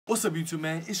What's up, YouTube,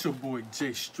 man? It's your boy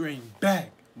Jay String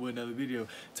back with another video.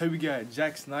 Today we got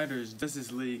Zack Snyder's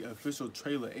Justice League official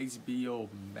trailer, HBO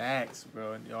Max,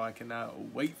 bro. And y'all, I cannot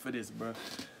wait for this, bro.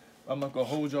 I'm not gonna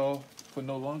hold y'all for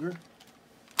no longer.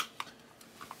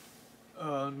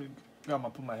 Let me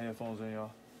put my headphones in,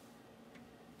 y'all.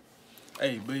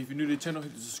 Hey, but if you're new to the channel,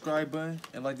 hit the subscribe button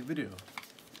and like the video.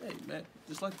 Hey, man,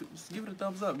 just give it a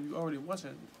thumbs up. You already watching,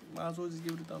 might as well just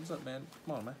give it a thumbs up, man.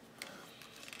 Come on, man.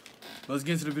 Let's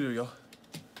get into the video, y'all.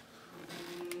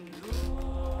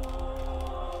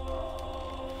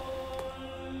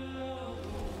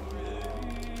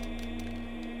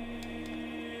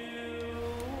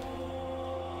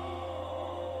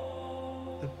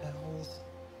 The bell's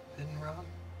been rung.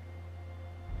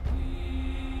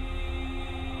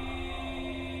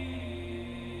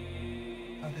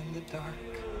 Out in the dark,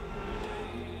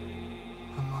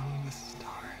 among the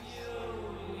stars.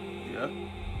 Yeah.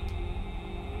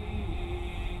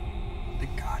 The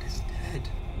god is dead.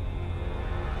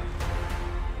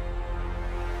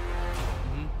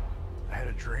 I had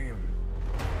a dream,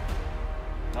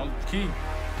 I'm key.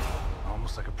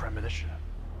 almost like a premonition.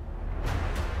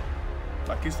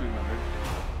 I kissed you, remember.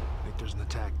 I think there's an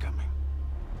attack coming.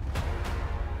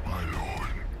 My lord,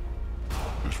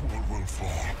 this world will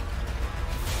fall.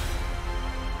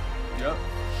 Yep.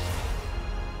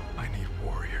 I need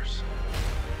warriors.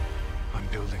 I'm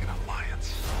building an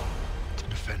alliance to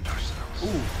defend ourselves.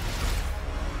 Ooh.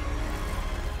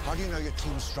 How do you know your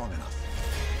team's strong enough?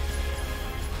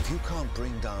 If you can't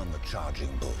bring down the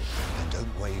charging bull, then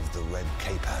don't wave the red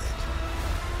cape at it.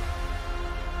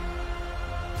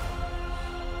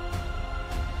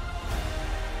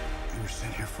 You were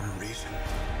sent here for a reason.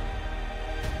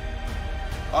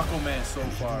 Aquaman so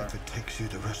And even far. if it takes you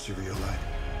the rest of your life,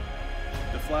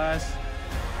 The Flash,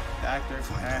 the actor,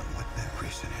 find out what that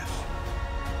reason is.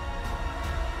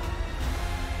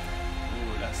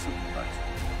 Ooh, that's super nice.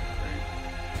 Great.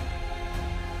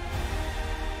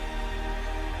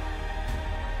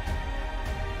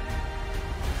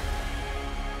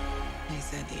 They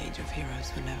said the age of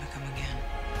heroes would never come again.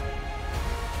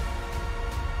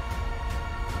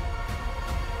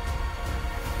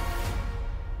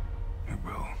 It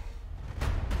will.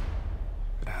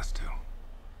 It has to.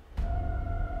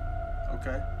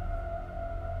 Okay.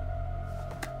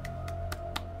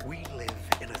 We live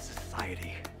in a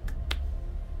society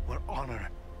where honor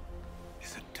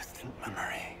is a distant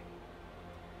memory.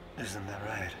 Isn't that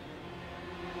right,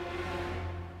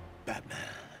 Batman?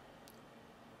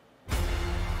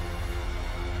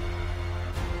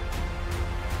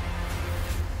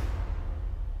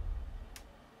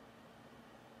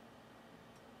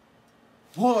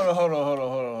 Hold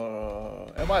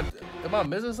on. Am I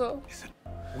missing something? Listen,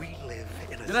 we live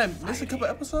in a Did I society miss a couple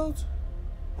episodes?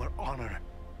 where honor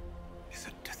is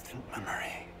a distant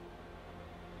memory.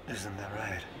 Isn't that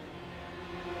right,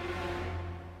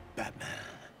 Batman?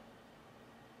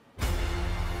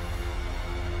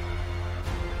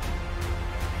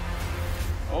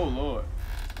 Oh Lord.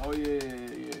 Oh yeah.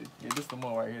 This the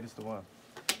one right here. This the one.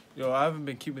 Yo, I haven't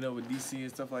been keeping up with DC and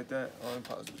stuff like that. Oh, I'm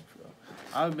positive.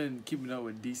 I haven't been keeping up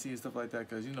with DC and stuff like that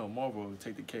because, you know, Marvel will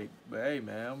take the cake. But hey,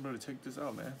 man, I'm going to check this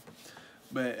out, man.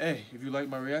 But hey, if you like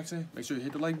my reaction, make sure you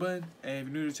hit the like button. And if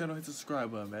you're new to the channel, hit the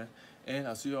subscribe button, man. And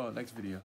I'll see you all in the next video.